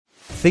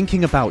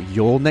thinking about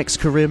your next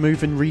career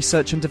move in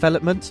research and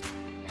development?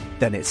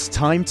 Then it's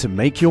time to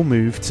make your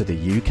move to the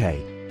UK.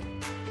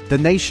 The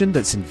nation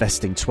that's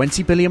investing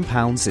 £20 billion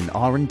in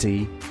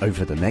R&D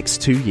over the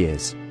next 2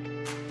 years.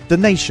 The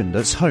nation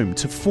that's home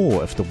to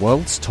 4 of the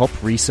world's top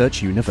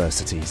research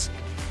universities.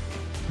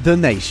 The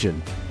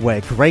nation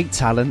where great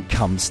talent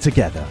comes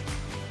together.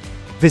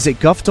 Visit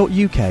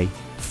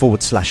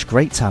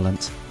gov.uk/great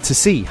talent to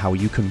see how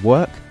you can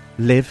work,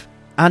 live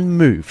and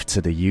move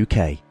to the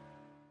UK.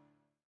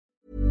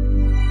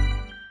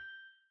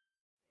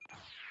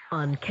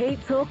 On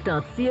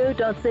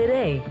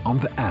capetalk.co.za, on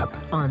the app,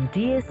 on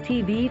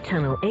DSTV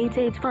channel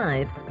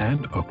 885,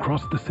 and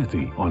across the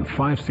city on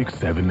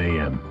 567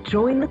 AM.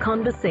 Join the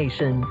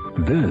conversation.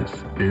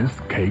 This is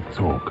Cape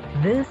Talk.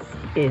 This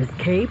is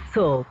Cape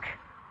Talk.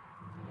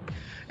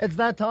 It's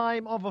that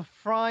time of a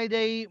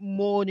Friday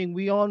morning.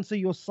 We answer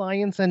your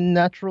science and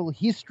natural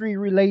history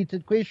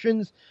related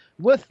questions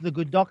with the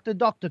good doctor,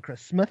 Dr. Chris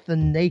Smith, the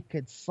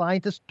naked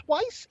scientist,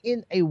 twice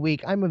in a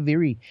week. I'm a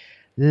very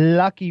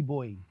lucky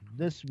boy.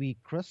 This week,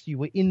 Chris, you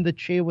were in the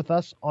chair with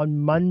us on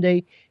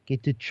Monday.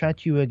 Get to chat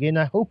to you again.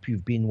 I hope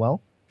you've been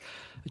well.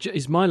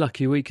 It's my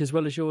lucky week as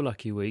well as your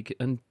lucky week.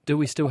 And do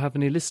we still have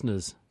any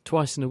listeners?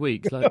 Twice in a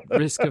week, like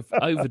risk of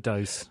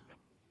overdose.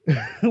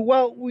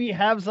 Well, we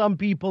have some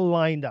people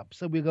lined up,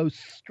 so we'll go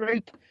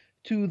straight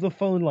to the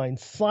phone line.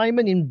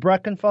 Simon in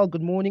Brackenfell,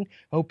 good morning.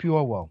 Hope you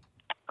are well.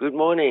 Good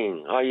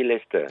morning. How are you,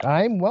 Lester?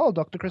 I'm well.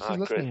 Dr. Chris is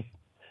listening.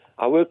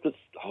 I work with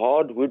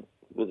hardwood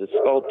with a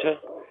sculpture,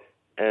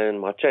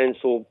 and my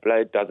chainsaw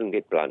blade doesn't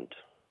get blunt.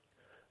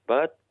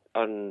 But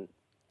I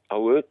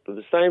work with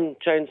the same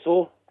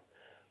chainsaw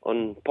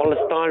on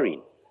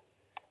polystyrene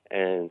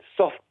and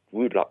soft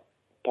wood like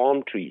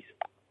palm trees,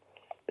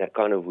 that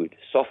kind of wood,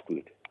 soft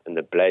wood, and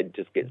the blade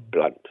just gets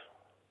blunt.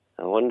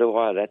 I wonder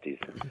why that is.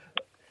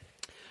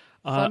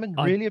 Simon,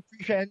 really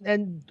appreciate it.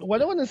 And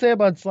what I want to say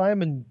about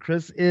Simon,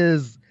 Chris,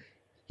 is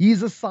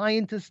he's a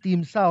scientist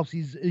himself.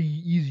 He's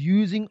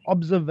using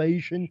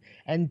observation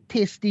and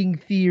testing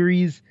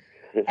theories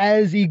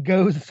as he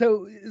goes.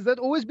 So has that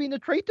always been a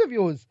trait of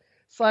yours,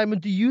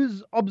 Simon, to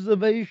use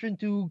observation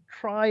to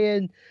try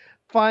and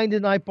find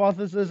an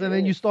hypothesis, and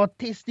then you start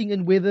testing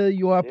and whether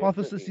your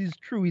hypothesis is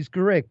true, is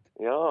correct?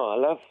 Yeah, I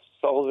love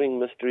solving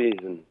mysteries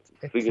and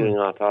figuring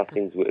out how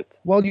things work.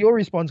 Well, your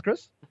response,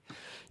 Chris?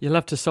 You'll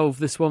have to solve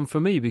this one for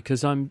me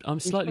because I'm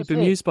slightly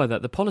bemused by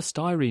that. The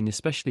polystyrene,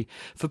 especially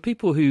for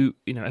people who,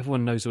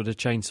 everyone knows what a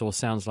chainsaw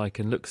sounds like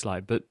and looks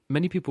like, but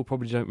many people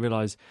probably don't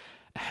realise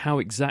how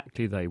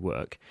exactly they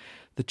work.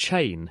 The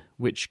chain,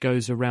 which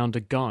goes around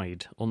a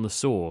guide on the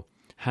saw,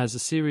 has a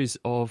series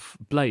of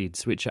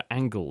blades which are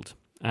angled,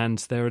 and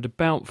they're at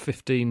about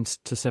 15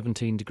 to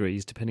 17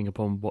 degrees, depending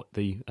upon what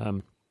the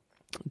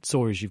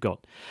saw is you've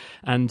got.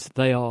 And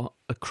they are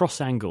a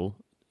cross angle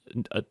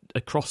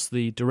across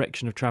the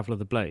direction of travel of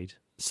the blade.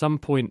 Some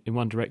point in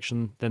one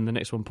direction, then the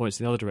next one points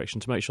in the other direction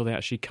to make sure they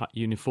actually cut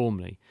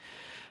uniformly.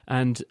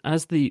 And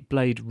as the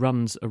blade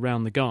runs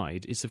around the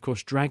guide, it's of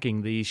course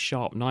dragging these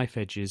sharp knife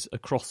edges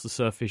across the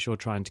surface you're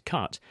trying to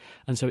cut.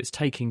 And so it's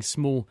taking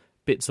small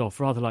bits off,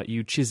 rather like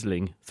you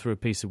chiselling through a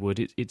piece of wood.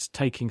 It's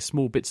taking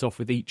small bits off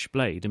with each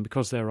blade. And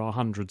because there are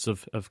hundreds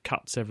of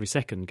cuts every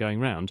second going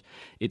round,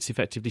 it's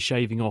effectively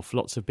shaving off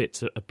lots of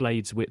bits a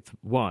blade's width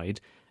wide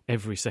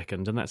every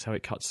second. And that's how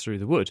it cuts through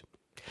the wood.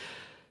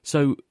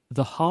 So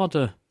the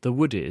harder the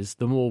wood is,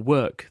 the more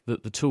work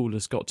that the tool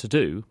has got to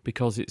do,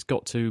 because it's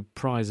got to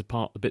prise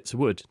apart the bits of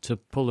wood to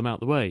pull them out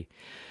the way.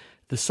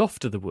 The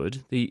softer the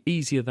wood, the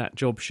easier that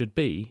job should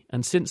be,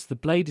 and since the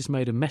blade is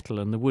made of metal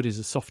and the wood is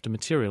a softer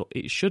material,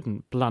 it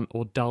shouldn't blunt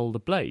or dull the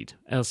blade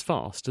as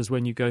fast as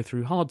when you go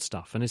through hard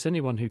stuff. And as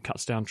anyone who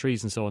cuts down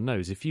trees and so on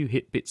knows, if you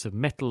hit bits of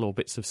metal or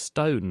bits of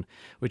stone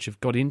which have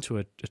got into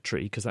a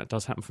tree, because that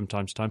does happen from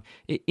time to time,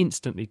 it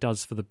instantly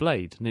does for the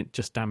blade, and it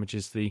just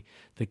damages the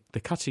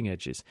cutting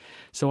edges.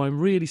 So I'm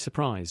really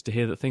surprised to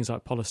hear that things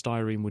like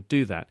polystyrene would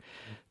do that.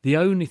 The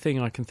only thing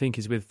I can think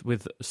is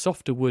with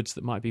softer woods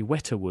that might be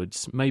wetter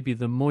woods, maybe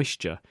the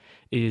moisture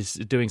is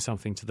doing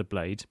something to the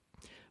blade.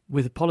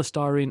 With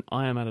polystyrene,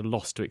 I am at a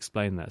loss to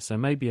explain that. So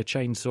maybe a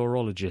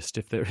chainsawologist,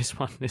 if there is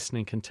one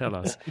listening, can tell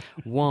us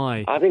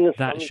why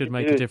that should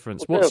make a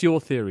difference. What's your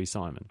theory,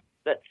 Simon?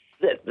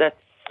 That's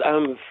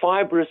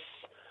fibrous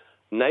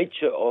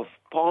nature of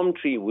palm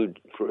tree wood,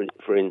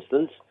 for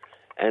instance,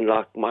 and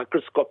like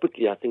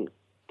microscopically, I think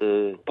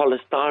the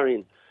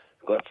polystyrene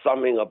got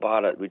something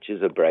about it which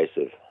is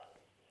abrasive.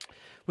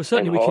 Well,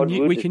 certainly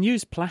we can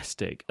use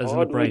plastic as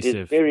an abrasive.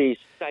 It's very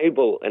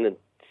stable and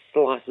it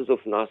slices off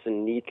nice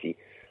and neatly.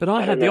 But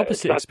I had the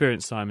opposite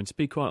experience, Simon, to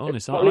be quite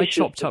honest. I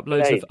chopped up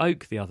loads of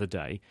oak the other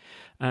day,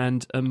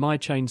 and my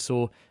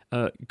chainsaw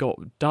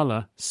got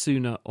duller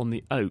sooner on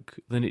the oak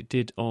than it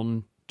did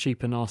on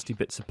cheap and nasty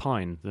bits of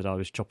pine that I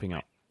was chopping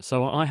up.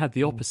 So I had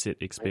the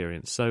opposite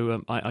experience.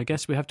 So I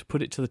guess we have to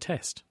put it to the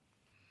test.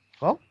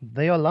 Well,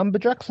 they are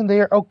lumberjacks and they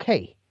are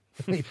okay.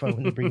 If I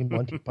want to bring in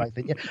Monty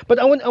Python, yeah. But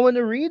I want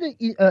to read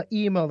an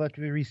email that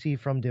we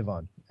received from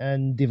Devon,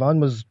 and Devon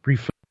was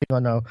reflecting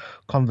on our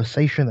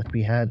conversation that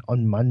we had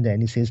on Monday,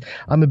 and he says,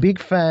 I'm a big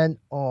fan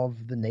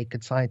of The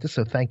Naked Scientist,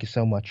 so thank you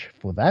so much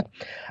for that.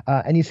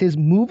 And he says,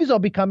 movies are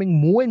becoming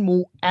more and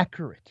more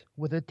accurate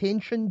with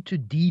attention to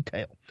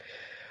detail.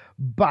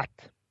 But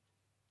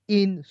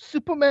in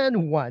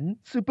Superman 1,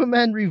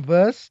 Superman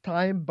reversed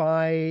time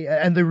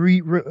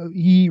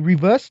he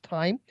reversed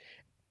time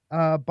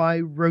by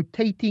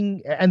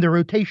rotating, and the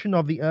rotation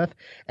of the Earth,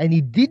 and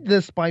he did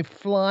this by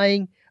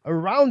flying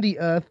around the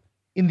Earth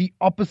in the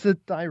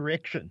opposite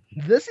direction.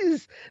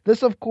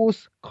 This of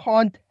course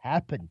can't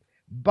happen.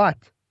 But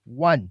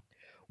one,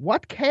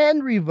 what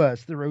can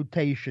reverse the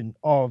rotation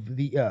of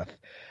the Earth?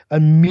 A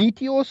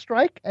meteor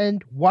strike,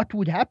 and what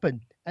would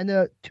happen? And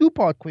a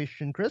two-part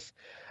question, Chris.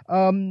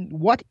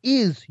 What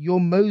is your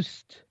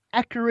most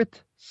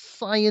accurate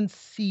science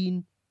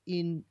scene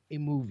in a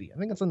movie? I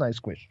think that's a nice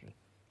question.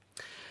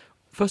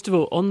 First of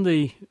all, on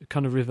the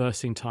kind of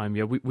reversing time,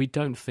 we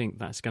don't think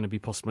that's going to be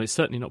possible. It's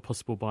certainly not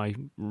possible by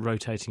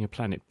rotating a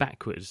planet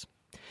backwards.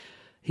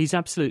 He's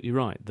absolutely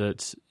right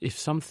that if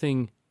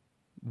something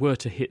were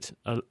to hit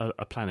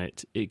a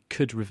planet, it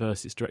could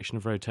reverse its direction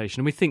of rotation.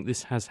 And we think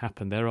this has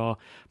happened. There are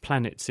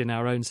planets in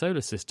our own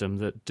solar system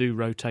that do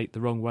rotate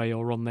the wrong way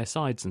or on their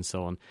sides and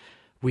so on.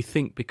 We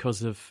think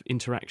because of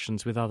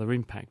interactions with other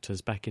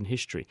impactors back in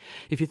history.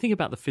 If you think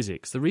about the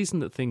physics, the reason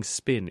that things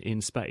spin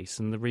in space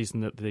and the reason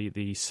that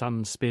the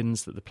sun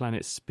spins, that the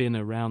planets spin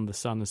around the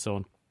sun and so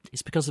on,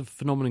 is because of a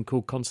phenomenon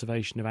called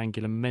conservation of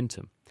angular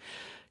momentum.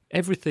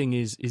 Everything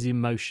is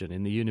in motion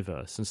in the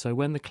universe, and so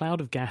when the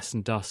cloud of gas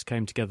and dust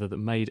came together that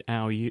made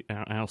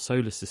our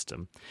solar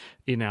system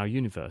in our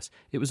universe,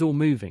 it was all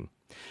moving.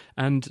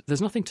 And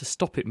there's nothing to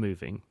stop it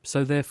moving,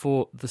 so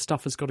therefore the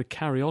stuff has got to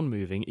carry on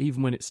moving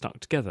even when it's stuck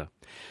together.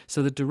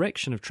 So the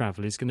direction of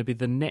travel is going to be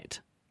the net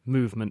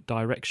movement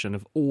direction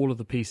of all of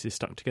the pieces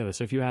stuck together.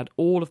 So if you add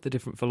all of the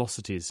different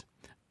velocities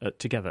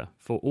together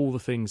for all the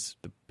things,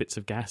 the bits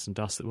of gas and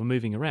dust that were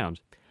moving around,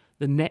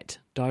 the net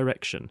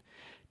direction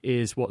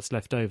is what's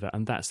left over,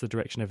 and that's the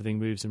direction everything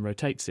moves and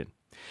rotates in.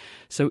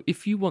 So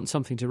if you want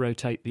something to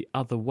rotate the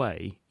other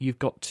way, you've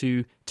got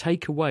to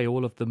take away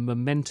all of the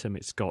momentum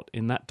it's got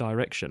in that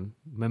direction.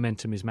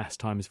 Momentum is mass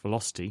times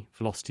velocity,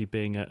 velocity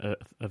being a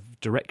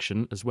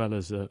direction as well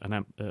as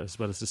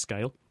a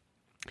scale.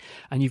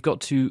 And you've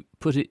got to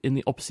put it in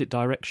the opposite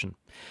direction.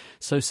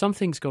 So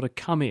something's got to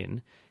come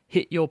in,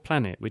 hit your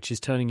planet, which is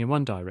turning in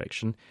one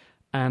direction,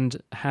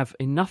 and have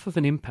enough of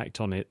an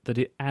impact on it that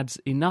it adds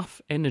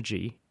enough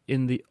energy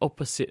in the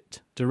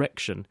opposite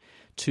direction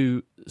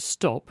to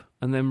stop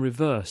and then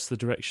reverse the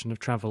direction of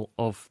travel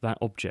of that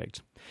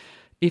object.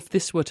 If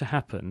this were to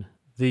happen,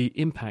 the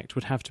impact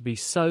would have to be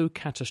so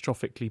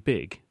catastrophically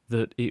big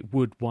that it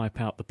would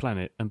wipe out the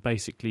planet and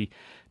basically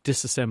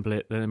disassemble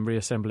it and then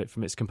reassemble it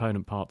from its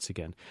component parts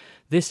again.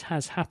 This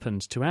has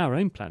happened to our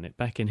own planet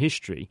back in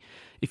history.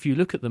 If you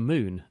look at the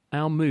moon,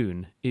 our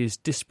moon is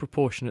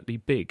disproportionately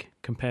big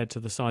compared to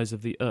the size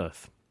of the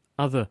Earth.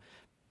 Other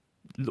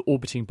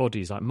orbiting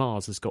bodies like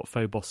Mars has got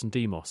Phobos and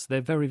Deimos. They're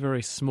very,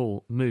 very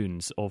small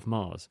moons of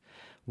Mars.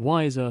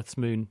 Why is Earth's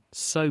moon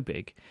so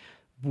big?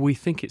 We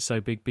think it's so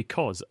big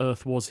because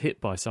Earth was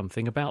hit by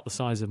something about the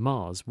size of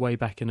Mars way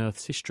back in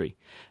Earth's history,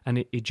 and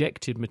it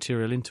ejected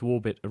material into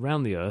orbit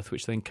around the Earth,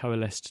 which then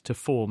coalesced to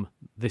form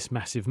this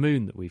massive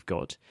moon that we've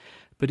got.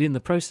 But in the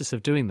process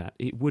of doing that,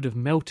 it would have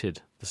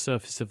melted the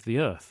surface of the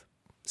Earth,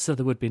 so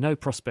there would be no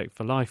prospect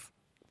for life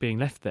being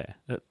left there,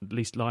 at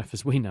least life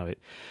as we know it.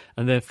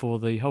 And therefore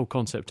the whole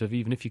concept of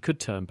even if you could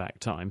turn back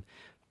time,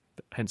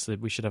 hence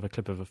we should have a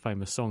clip of a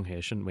famous song here,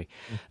 shouldn't we?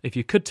 If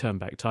you could turn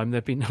back time,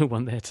 there'd be no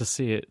one there to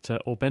see it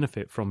or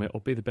benefit from it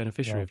or be the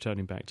beneficiary of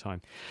turning back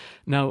time.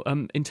 Now,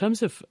 in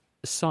terms of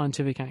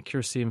scientific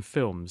accuracy in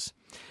films,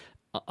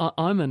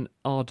 I'm an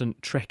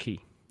ardent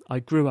Trekkie. I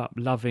grew up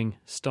loving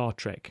Star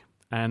Trek,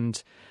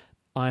 and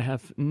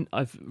I've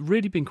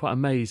really been quite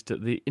amazed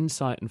at the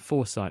insight and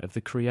foresight of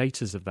the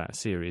creators of that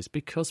series,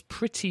 because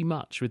pretty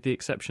much, with the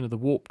exception of the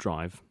warp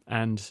drive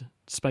and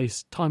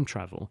space time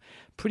travel,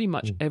 pretty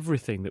much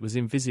everything that was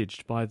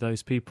envisaged by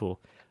those people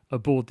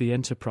aboard the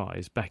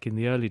Enterprise back in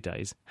the early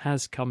days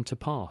has come to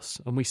pass.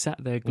 And we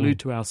sat there glued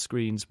to our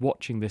screens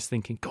watching this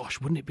thinking, gosh,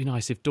 wouldn't it be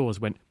nice if doors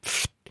went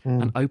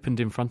and opened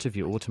in front of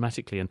you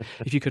automatically, and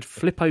if you could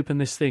flip open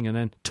this thing and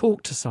then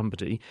talk to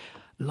somebody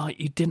like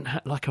you didn't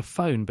have, like a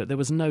phone, but there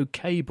was no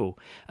cable.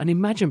 And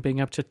imagine being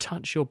able to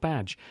touch your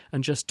badge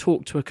and just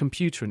talk to a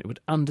computer and it would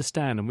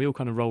understand. And we all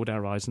kind of rolled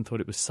our eyes and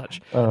thought it was such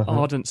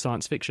ardent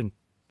science fiction.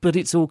 But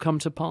it's all come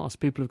to pass.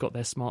 People have got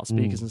their smart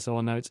speakers and so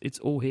on now. It's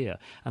all here.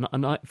 And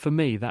for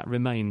me, that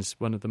remains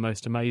one of the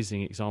most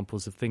amazing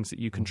examples of things that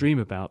you can dream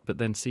about, but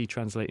then see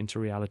translate into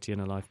reality in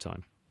a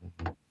lifetime.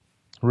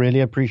 Really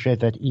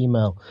appreciate that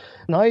email.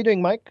 And how are you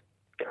doing, Mike?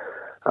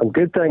 I'm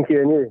good, thank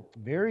you. And you?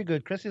 Very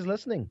good. Chris is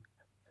listening.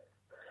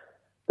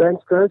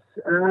 Thanks, Chris.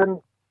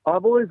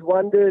 I've always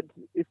wondered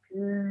if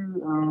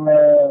you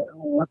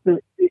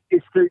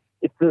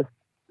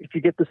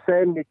get the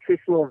same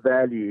nutritional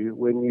value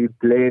when you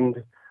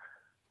blend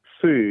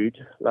food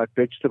like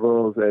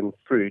vegetables and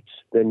fruits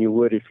than you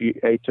would if you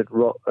ate it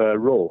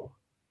raw.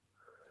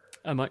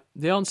 Mike,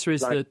 the answer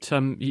is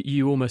that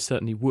you almost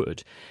certainly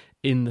would,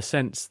 in the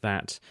sense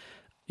that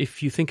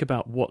if you think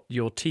about what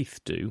your teeth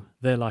do,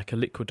 they're like a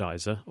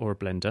liquidizer or a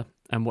blender,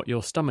 and what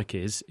your stomach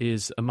is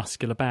a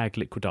muscular bag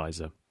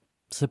liquidizer.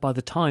 So by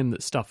the time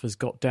that stuff has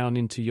got down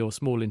into your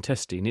small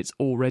intestine, it's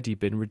already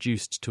been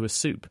reduced to a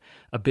soup,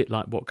 a bit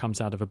like what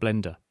comes out of a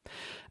blender.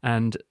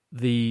 And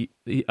the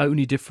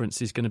only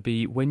difference is going to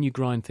be when you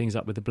grind things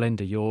up with a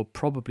blender, you're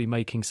probably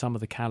making some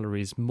of the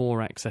calories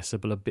more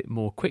accessible a bit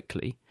more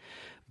quickly.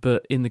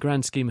 But in the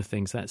grand scheme of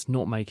things, that's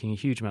not making a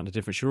huge amount of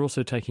difference. You're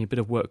also taking a bit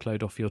of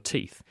workload off your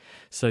teeth,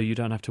 so you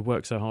don't have to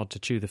work so hard to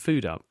chew the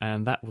food up,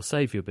 and that will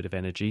save you a bit of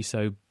energy.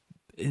 So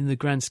in the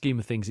grand scheme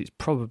of things, it's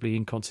probably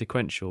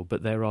inconsequential,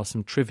 but there are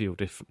some trivial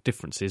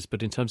differences.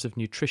 But in terms of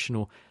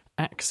nutritional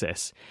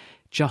access,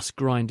 just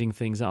grinding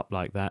things up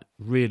like that,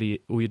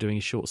 really all you're doing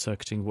is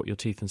short-circuiting what your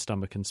teeth and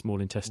stomach and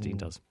small intestine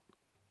does.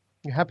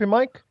 You happy,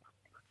 Mike?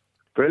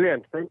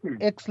 Brilliant, thank you.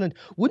 Excellent.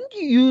 Wouldn't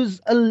you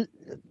use,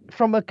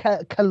 from a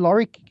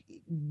caloric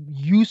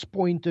use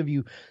point of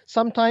view,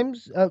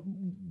 sometimes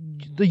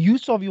the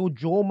use of your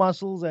jaw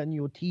muscles and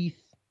your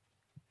teeth,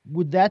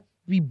 would that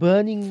be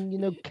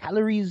burning,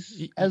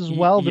 calories as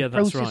well? The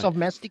process of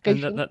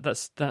mastication. And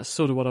that's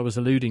sort of what I was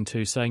alluding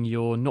to, saying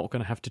you're not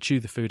going to have to chew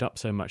the food up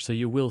so much, so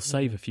you will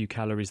save a few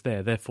calories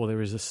there. Therefore,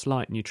 there is a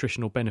slight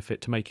nutritional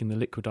benefit to making the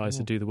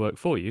liquidizer do the work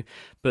for you.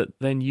 But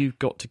then you've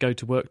got to go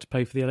to work to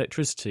pay for the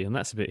electricity, and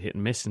that's a bit hit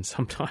and miss, and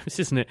sometimes,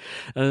 isn't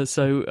it?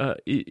 So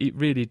it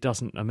really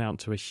doesn't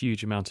amount to a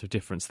huge amount of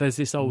difference. There's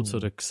this old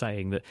sort of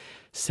saying that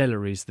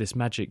celery is this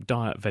magic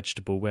diet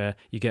vegetable where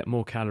you get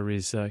more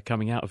calories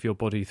coming out of your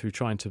body through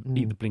trying to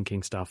eat the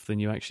blinking stuff than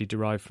you actually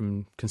derive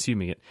from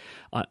consuming it.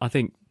 I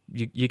think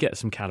you get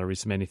some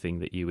calories from anything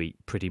that you eat,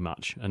 pretty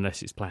much,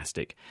 unless it's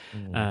plastic.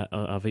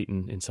 I've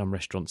eaten in some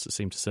restaurants that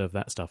seem to serve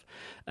that stuff,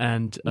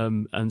 and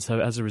so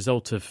as a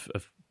result of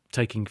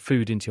taking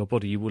food into your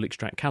body, you will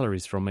extract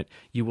calories from it.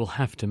 You will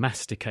have to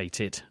masticate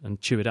it and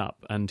chew it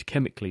up and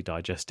chemically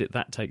digest it.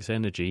 That takes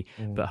energy,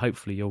 but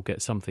hopefully you'll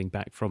get something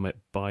back from it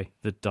by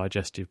the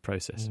digestive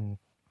process.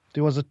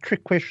 There was a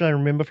trick question I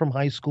remember from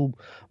high school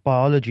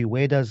biology.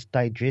 Where does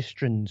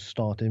digestion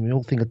start? And we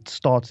all think it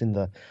starts in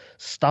the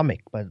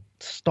stomach, but it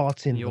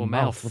starts in your the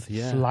mouth with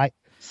yeah.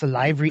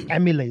 Salivary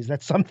amylase.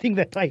 That's something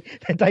that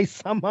I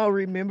somehow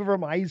remember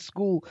from high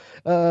school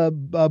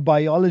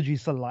biology.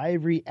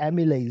 Salivary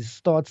amylase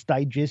starts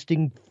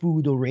digesting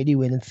food already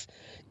when it's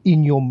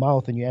in your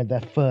mouth and you have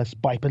that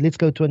first bite. But let's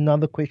go to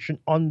another question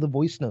on the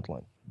voice note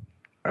line.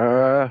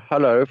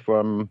 Hello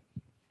from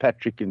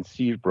Patrick in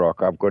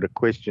Seabrook. I've got a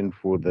question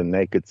for the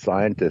naked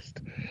scientist.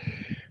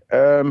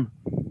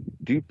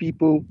 Do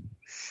people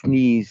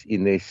sneeze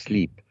in their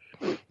sleep?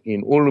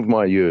 In all of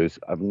my years,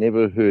 I've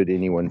never heard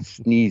anyone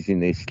sneeze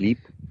in their sleep,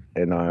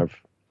 and I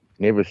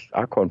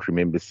can't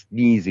remember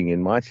sneezing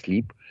in my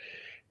sleep,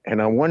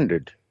 and I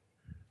wondered,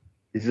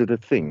 is it a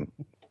thing?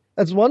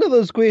 That's one of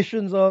those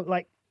questions of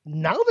like,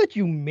 now that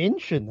you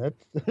mention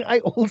it, I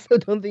also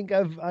don't think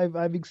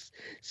I've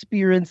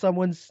experienced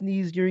someone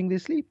sneeze during their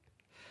sleep.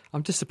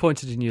 I'm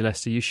disappointed in you,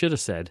 Lester. You should have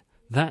said,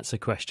 that's a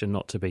question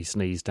not to be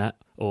sneezed at,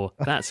 or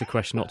that's a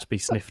question not to be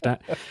sniffed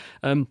at.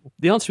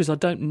 The answer is I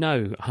don't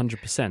know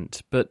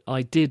 100%, but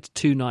I did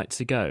 2 nights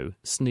ago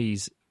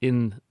sneeze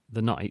in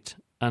the night,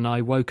 and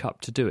I woke up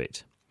to do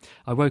it.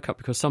 I woke up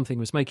because something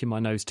was making my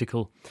nose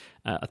tickle,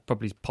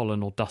 probably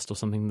pollen or dust or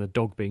something, the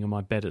dog being on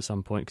my bed at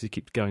some point because it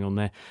keeps going on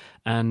there,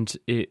 and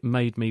it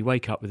made me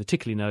wake up with a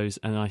tickly nose,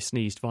 and I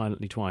sneezed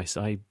violently twice.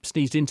 I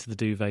sneezed into the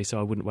duvet so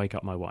I wouldn't wake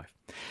up my wife.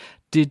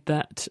 Did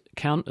that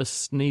count as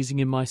sneezing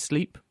in my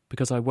sleep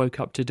because I woke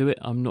up to do it?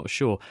 I'm not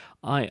sure.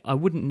 I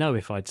wouldn't know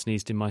if I'd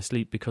sneezed in my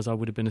sleep because I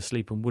would have been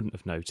asleep and wouldn't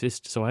have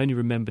noticed, so I only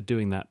remember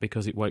doing that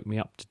because it woke me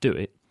up to do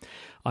it.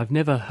 I've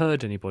never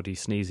heard anybody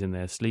sneeze in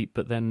their sleep,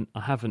 but then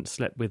I haven't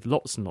slept with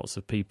lots and lots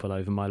of people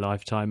over my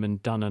lifetime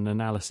and done an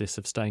analysis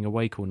of staying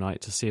awake all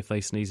night to see if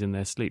they sneeze in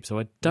their sleep. So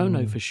I don't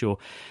know for sure.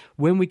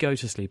 When we go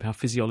to sleep, our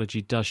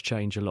physiology does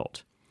change a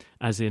lot.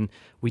 As in,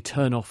 we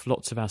turn off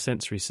lots of our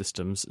sensory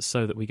systems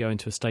so that we go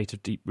into a state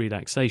of deep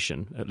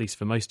relaxation, at least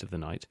for most of the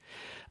night.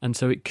 And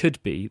so it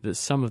could be that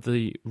some of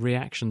the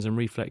reactions and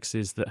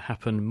reflexes that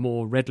happen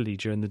more readily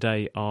during the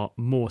day are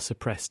more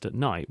suppressed at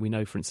night. We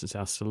know, for instance,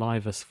 our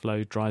saliva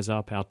flow dries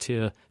up, our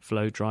tear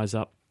flow dries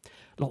up,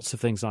 lots of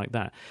things like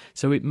that.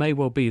 So it may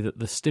well be that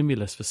the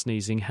stimulus for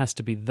sneezing has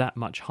to be that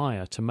much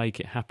higher to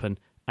make it happen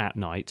at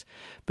night.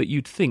 But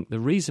you'd think the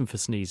reason for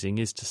sneezing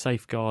is to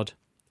safeguard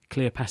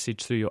clear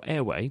passage through your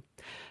airway,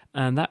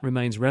 and that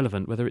remains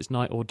relevant whether it's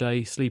night or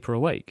day, sleep or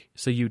awake.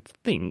 So you'd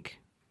think,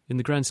 in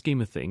the grand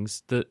scheme of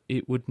things, that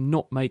it would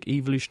not make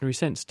evolutionary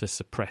sense to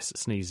suppress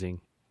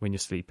sneezing when you're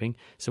sleeping.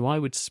 So I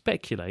would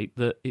speculate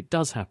that it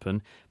does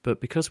happen,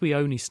 but because we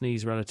only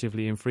sneeze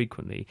relatively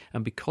infrequently,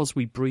 and because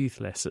we breathe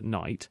less at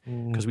night,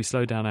 because we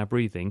slow down our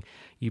breathing,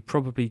 you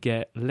probably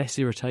get less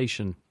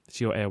irritation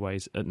to your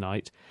airways at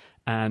night,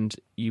 and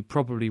you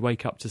probably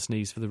wake up to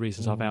sneeze for the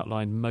reasons I've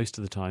outlined most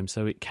of the time.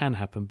 So it can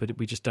happen, but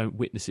we just don't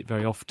witness it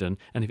very often.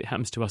 And if it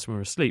happens to us when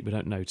we're asleep, we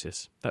don't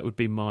notice. That would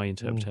be my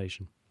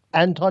interpretation.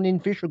 Anton in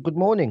Fisher. Good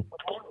morning.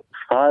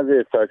 Hi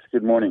there, folks.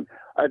 Good morning.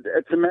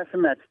 It's a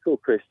mathematical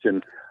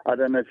question. I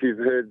don't know if you've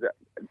heard that.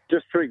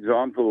 Just for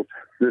example,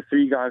 the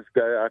three guys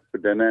go out for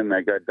dinner and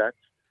they go Dutch.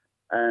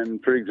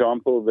 And for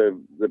example,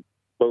 the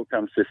bill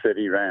comes to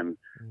 30 Rand.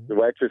 The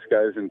waitress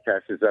goes and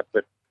cashes up,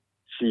 but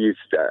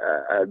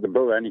the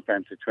bill only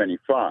came to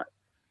 25.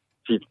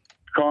 She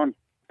can't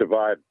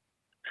divide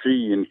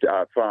 3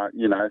 into 5,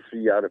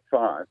 3 out of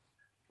 5.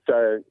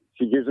 So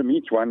she gives them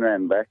each 1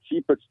 Rand back.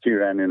 She puts 2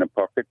 Rand in her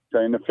pocket. So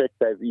in effect,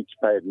 they've each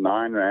paid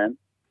 9 Rand.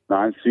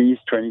 9 3s,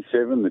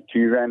 27, the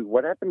 2 Rand.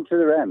 What happened to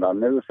the Rand? I've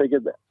never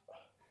figured that.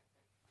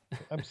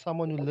 I'm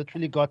someone who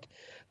literally got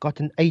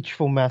an H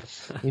for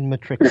maths in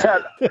matric.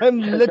 I'm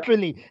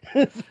literally.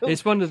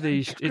 It's one of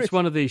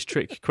these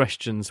trick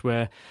questions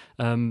where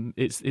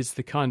it's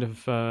the kind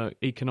of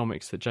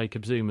economics that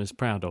Jacob Zuma's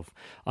proud of.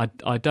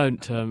 I don't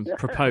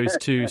propose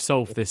to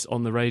solve this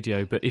on the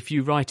radio, but if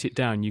you write it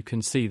down, you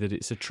can see that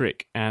it's a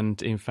trick,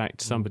 and in fact,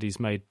 somebody's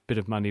made a bit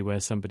of money where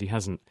somebody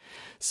hasn't.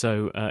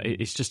 So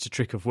it's just a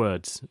trick of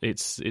words.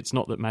 It's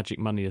not that magic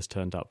money has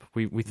turned up.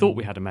 We thought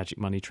we had a magic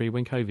money tree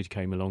when COVID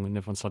came along and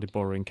everyone started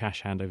borrowing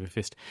cash hand over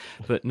fist,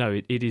 but no,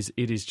 it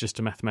is just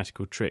a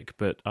mathematical trick.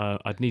 But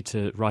I'd need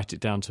to write it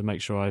down to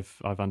make sure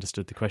I've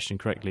understood the question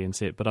correctly and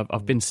see it. But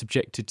I've been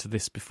subjected to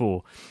this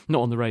before,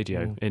 not on the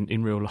radio,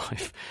 in real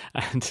life,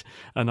 and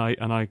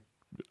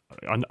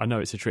I know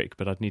it's a trick,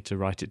 but I'd need to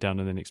write it down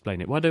and then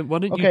explain it. Why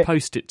don't you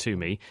post it to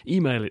me,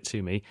 email it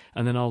to me,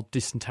 and then I'll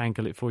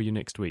disentangle it for you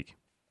next week.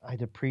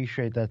 I'd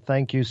appreciate that.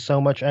 Thank you so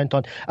much,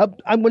 Anton.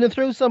 I'm going to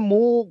throw some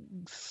more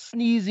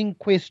sneezing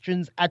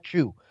questions at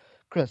you,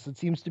 Chris. It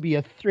seems to be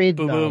a thread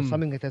now,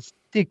 something that has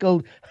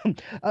tickled.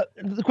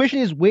 The question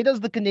is, where does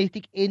the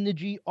kinetic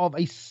energy of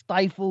a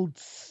stifled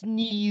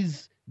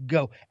sneeze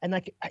go? And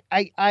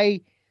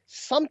I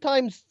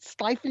sometimes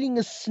stifling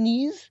a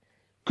sneeze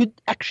could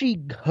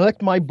actually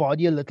hurt my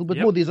body a little bit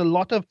more. There's a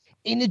lot of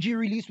energy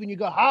release when you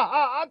go,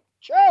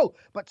 chow.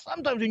 But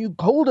sometimes when you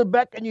hold it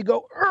back and you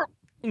go,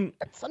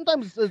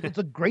 sometimes it's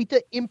a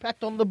greater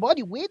impact on the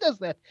body. Where does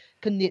that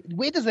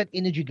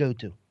energy go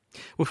to?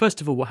 Well,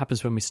 first of all, what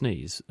happens when we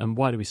sneeze, and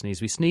why do we sneeze?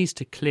 We sneeze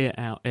to clear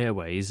our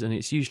airways, and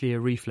it's usually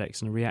a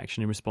reflex and a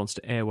reaction in response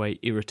to airway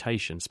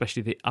irritation,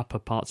 especially the upper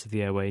parts of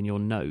the airway in your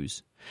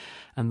nose.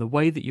 And the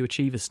way that you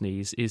achieve a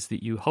sneeze is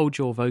that you hold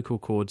your vocal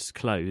cords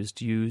closed,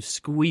 you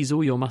squeeze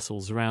all your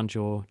muscles around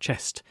your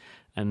chest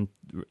and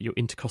your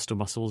intercostal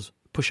muscles,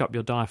 push up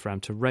your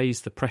diaphragm to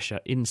raise the pressure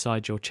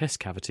inside your chest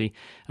cavity,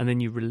 and then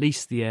you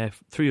release the air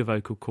through your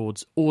vocal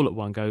cords all at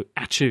one go,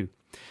 achoo.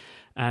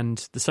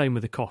 And the same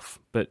with a cough,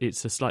 but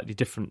it's a slightly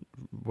different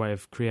way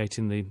of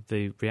creating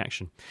the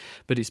reaction.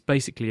 But it's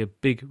basically a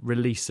big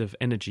release of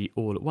energy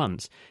all at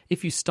once.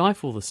 If you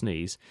stifle the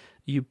sneeze,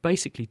 you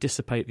basically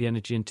dissipate the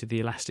energy into the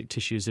elastic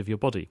tissues of your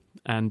body.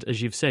 And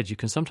as you've said, you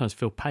can sometimes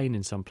feel pain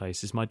in some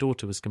places. My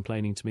daughter was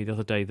complaining to me the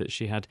other day that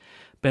she had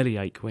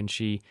bellyache when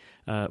she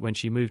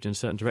moved in a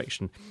certain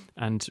direction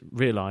and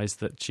realised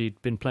that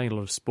she'd been playing a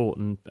lot of sport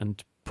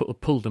and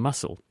pulled a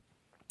muscle.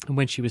 And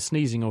when she was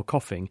sneezing or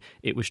coughing,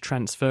 it was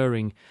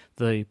transferring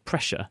the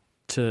pressure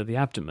to the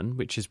abdomen,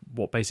 which is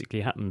what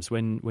basically happens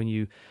when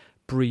you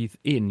breathe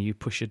in, you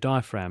push your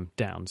diaphragm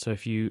down. So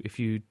if you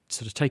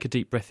sort of take a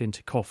deep breath in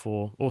to cough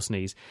or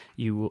sneeze,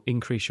 you will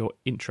increase your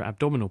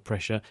intra-abdominal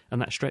pressure,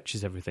 and that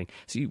stretches everything.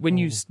 So when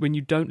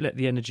you don't let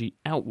the energy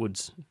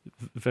outwards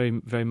very,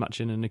 very much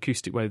in an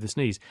acoustic way with the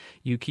sneeze,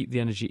 you keep the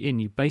energy in,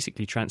 you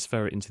basically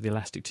transfer it into the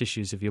elastic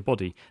tissues of your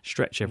body,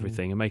 stretch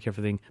everything and make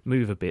everything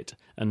move a bit,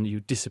 and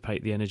you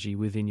dissipate the energy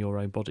within your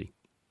own body.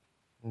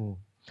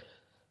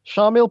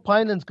 Shamil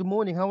Pinelands, good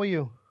morning. How are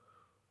you?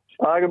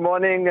 Hi, good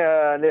morning,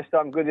 Lester.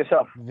 I'm good.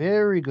 Yourself?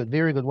 Very good,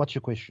 very good. What's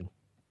your question?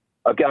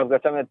 Okay, I've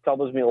got something that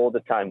troubles me all the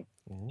time.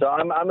 So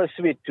I'm a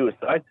sweet tooth,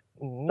 right?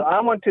 So I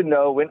want to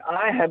know, when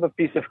I have a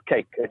piece of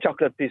cake,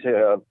 a piece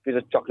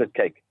of chocolate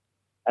cake,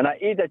 and I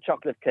eat that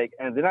chocolate cake,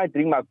 and then I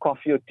drink my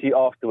coffee or tea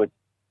afterwards,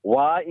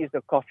 why is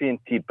the coffee and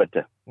tea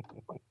bitter?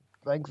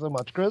 Thanks so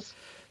much, Chris.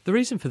 The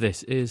reason for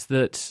this is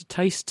that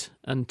taste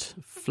and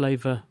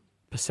flavour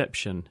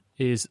perception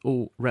is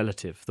all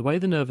relative. The way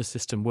the nervous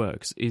system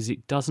works is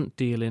it doesn't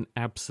deal in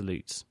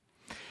absolutes.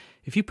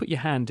 If you put your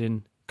hand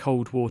in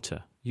cold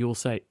water, you'll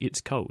say it's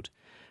cold.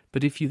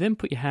 But if you then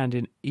put your hand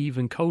in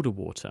even colder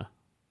water,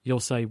 you'll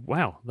say,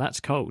 wow,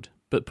 that's cold.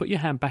 But put your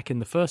hand back in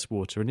the first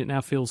water and it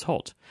now feels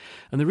hot.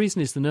 And the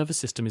reason is the nervous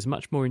system is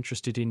much more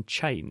interested in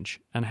change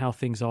and how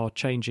things are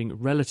changing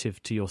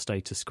relative to your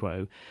status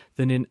quo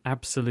than in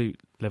absolute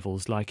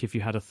levels, like if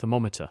you had a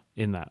thermometer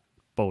in that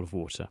bowl of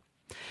water.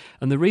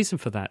 And the reason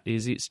for that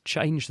is it's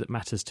change that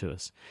matters to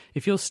us.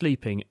 If you're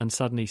sleeping and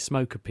suddenly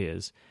smoke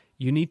appears,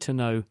 you need to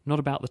know not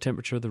about the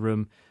temperature of the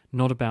room,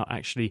 not about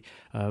actually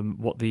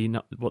what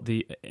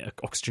the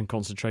oxygen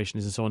concentration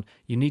is and so on.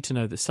 You need to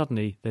know that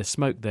suddenly there's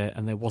smoke there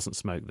and there wasn't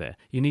smoke there.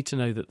 You need to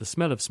know that the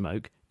smell of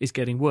smoke is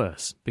getting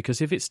worse, because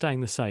if it's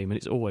staying the same and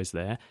it's always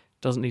there,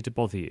 doesn't need to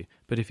bother you.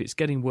 But if it's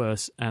getting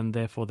worse and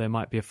therefore there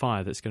might be a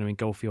fire that's going to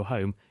engulf your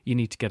home, you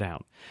need to get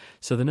out.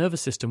 So the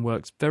nervous system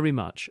works very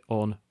much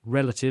on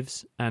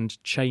relatives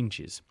and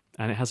changes.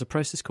 And it has a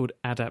process called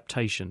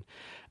adaptation.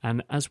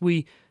 And as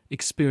we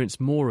experience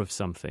more of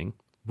something,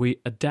 we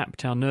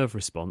adapt our nerve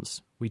response,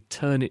 we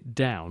turn it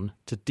down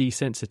to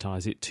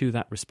desensitize it to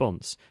that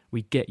response.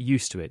 We get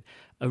used to it.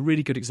 A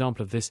really good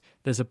example of this,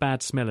 there's a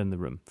bad smell in the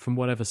room from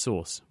whatever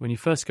source. When you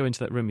first go into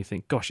that room, you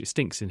think, gosh, it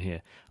stinks in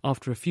here.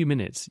 After a few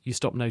minutes, you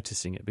stop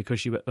noticing it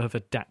because you have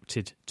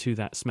adapted to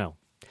that smell.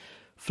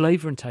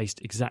 Flavour and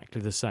taste,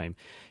 exactly the same.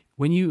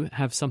 When you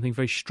have something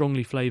very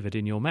strongly flavoured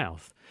in your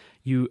mouth,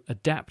 you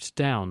adapt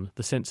down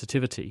the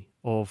sensitivity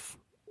of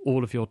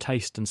all of your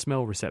taste and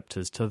smell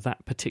receptors to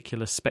that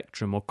particular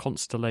spectrum or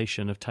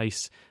constellation of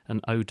tastes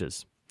and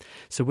odours.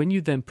 So when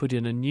you then put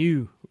in a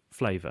new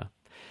flavour,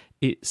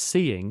 it's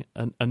seeing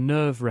a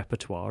nerve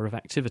repertoire of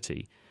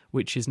activity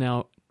which is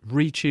now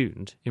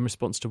retuned in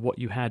response to what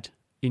you had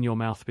in your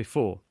mouth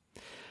before.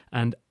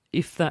 And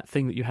if that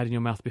thing that you had in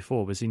your mouth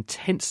before was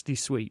intensely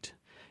sweet,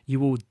 you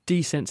will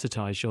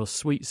desensitise your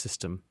sweet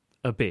system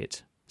a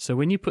bit. So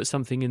when you put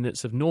something in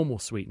that's of normal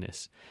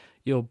sweetness,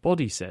 your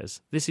body says,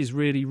 this is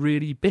really,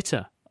 really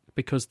bitter,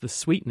 because the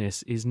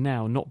sweetness is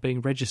now not being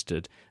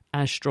registered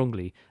as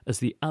strongly as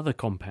the other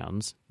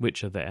compounds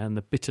which are there, and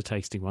the bitter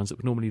tasting ones that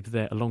would normally be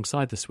there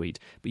alongside the sweet,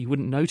 but you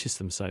wouldn't notice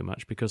them so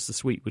much because the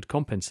sweet would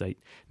compensate.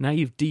 Now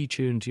you've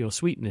detuned your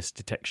sweetness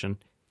detection,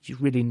 you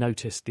really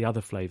notice the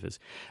other flavours.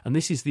 And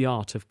this is the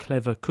art of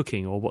clever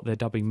cooking, or what they're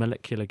dubbing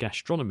molecular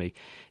gastronomy.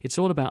 It's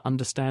all about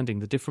understanding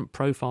the different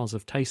profiles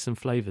of tastes and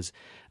flavours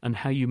and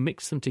how you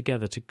mix them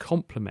together to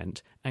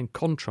complement and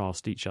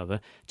contrast each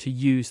other to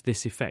use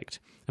this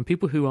effect. And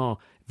people who are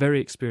very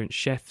experienced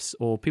chefs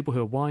or people who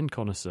are wine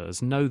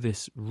connoisseurs know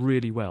this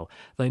really well.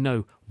 They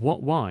know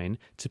what wine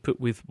to put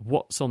with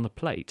what's on the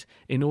plate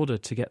in order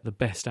to get the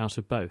best out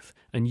of both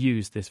and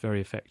use this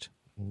very effect.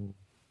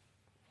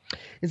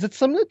 Is it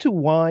similar to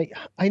why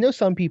I know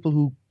some people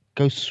who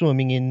go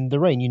swimming in the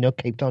rain? You know,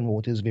 Cape Town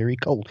water is very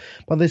cold,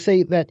 but they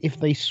say that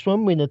if they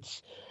swim when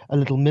it's a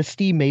little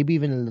misty, maybe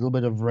even a little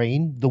bit of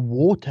rain, the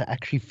water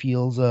actually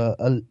feels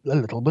a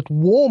little bit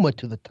warmer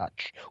to the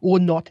touch, or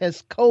not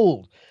as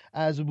cold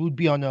as it would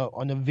be on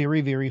a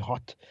very, very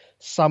hot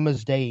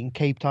summer's day in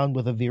Cape Town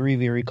with a very,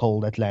 very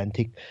cold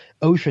Atlantic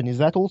Ocean. Is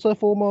that also a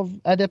form of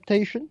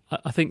adaptation?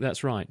 I think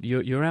that's right.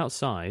 You're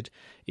outside,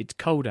 it's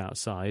cold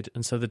outside,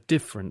 and so the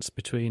difference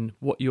between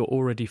what you're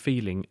already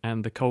feeling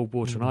and the cold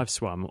water, and I've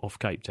swum off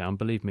Cape Town,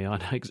 believe me,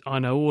 I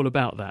know all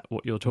about that,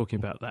 what you're talking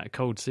about, that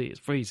cold sea, it's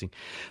freezing.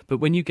 But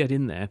when you get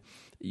in there,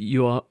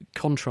 you are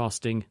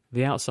contrasting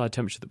the outside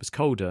temperature that was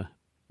colder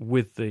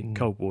with the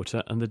cold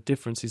water, and the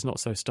difference is not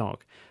so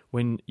stark.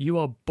 When you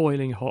are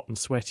boiling hot and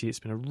sweaty, it's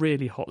been a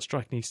really hot,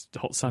 strikingly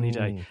hot sunny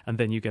day, and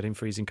then you get in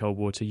freezing cold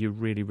water, you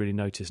really, really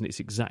notice, and it's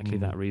exactly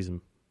that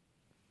reason.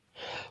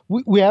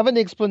 We have an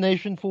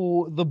explanation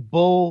for the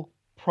bull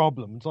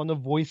problem. It's on a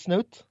voice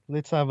note.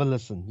 Let's have a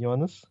listen.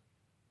 Johannes?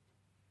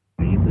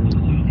 The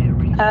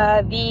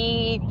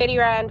 30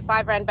 Rand,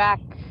 5 Rand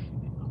back,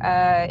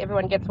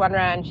 everyone gets 1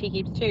 Rand, she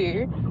keeps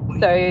 2.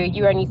 So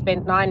you only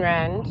spent 9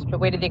 Rand, but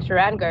where did the extra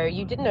Rand go?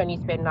 You didn't only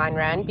spend 9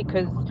 Rand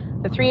because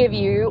the 3 of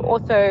you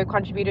also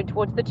contributed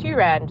towards the 2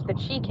 Rand that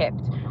she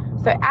kept.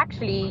 So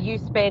actually you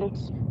spent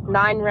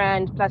 9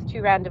 Rand plus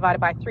 2 Rand divided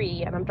by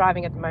 3, and I'm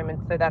driving at the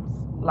moment, so that's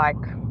like,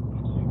 I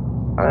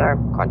don't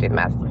know, can't do the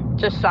maths,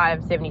 just shy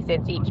of 70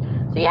 cents each.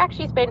 So you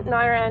actually spent 9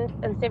 Rand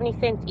and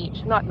 70 cents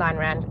each, not 9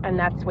 Rand, and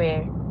that's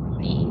where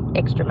the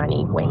extra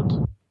money went.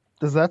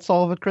 Does that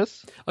solve it,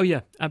 Chris? Oh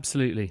yeah,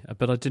 absolutely.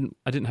 But I didn't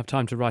have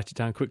time to write it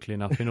down quickly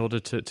enough in order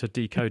to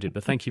decode it.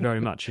 But thank you very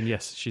much. And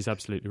yes, she's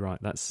absolutely right.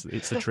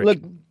 It's a trick. Look,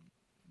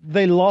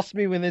 they lost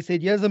me when they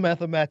said, "Here's a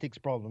mathematics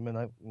problem,"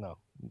 and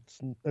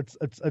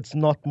it's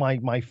not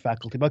my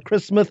faculty. But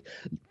Chris Smith,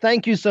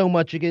 thank you so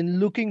much again.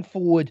 Looking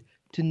forward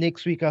to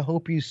next week. I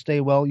hope you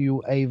stay well.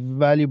 You're a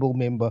valuable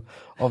member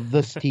of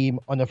this team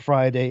on a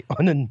Friday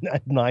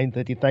at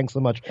 9:30. Thanks so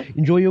much.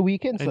 Enjoy your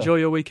weekend, sir. Enjoy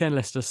your weekend,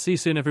 Lester. See you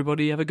soon,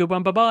 everybody. Have a good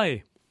one.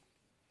 Bye-bye.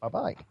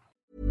 Bye-bye.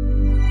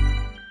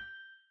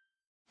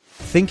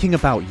 Thinking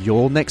about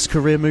your next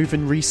career move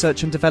in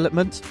research and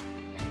development?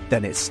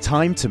 Then it's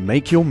time to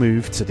make your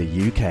move to the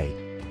UK.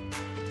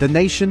 The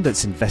nation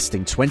that's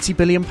investing £20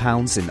 billion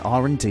in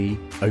R&D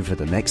over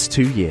the next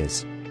 2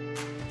 years.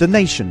 The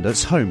nation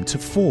that's home to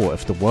 4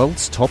 of the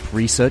world's top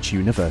research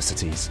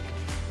universities.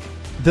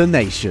 The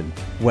nation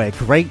where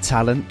great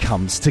talent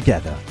comes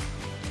together.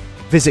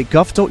 Visit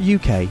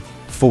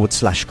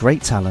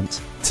gov.uk/great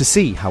talent to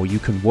see how you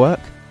can work,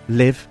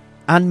 live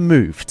and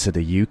move to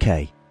the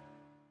UK.